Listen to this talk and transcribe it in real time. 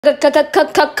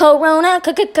Corona,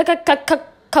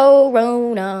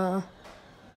 Corona.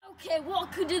 Okay,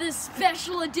 welcome to this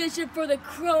special edition for the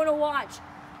Corona Watch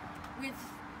with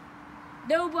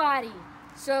nobody.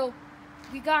 So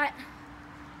we got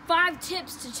 5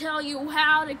 tips to tell you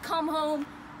how to come home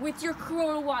with your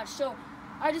Corona Watch. So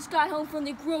I just got home from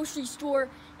the grocery store,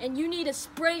 and you need to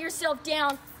spray yourself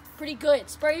down pretty good.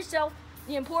 Spray yourself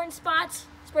the important spots.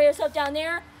 Spray yourself down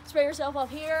there. Spray yourself up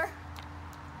here.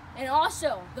 And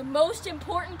also, the most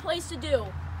important place to do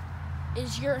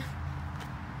is your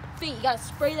feet. You gotta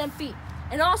spray them feet.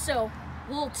 And also,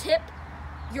 little tip,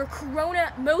 your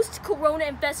most Corona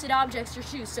infested objects, your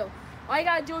shoes. So all you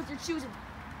gotta do with your shoes is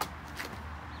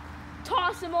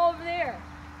toss them over there.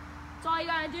 That's all you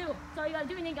gotta do. That's all you gotta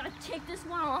do. And then you gotta take this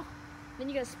one off. Then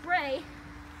you gotta spray.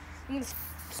 You can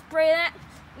spray that.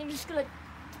 And then you're just gonna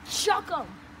chuck them.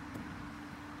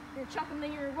 You're gonna chuck them,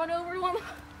 then you're gonna run over to them.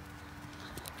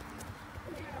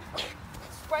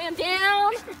 Spray them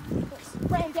down.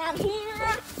 Spray them down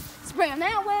here. Spray them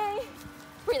that way.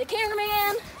 Spray the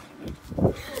cameraman.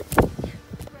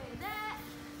 Spray that.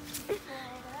 Spray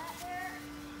that there.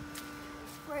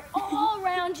 Spray all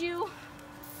around you.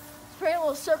 Spray a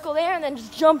little circle there, and then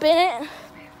just jump in it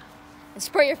and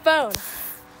spray your phone.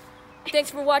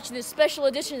 Thanks for watching this special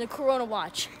edition of the Corona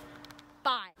Watch.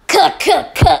 Bye.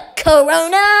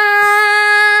 Corona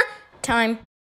time.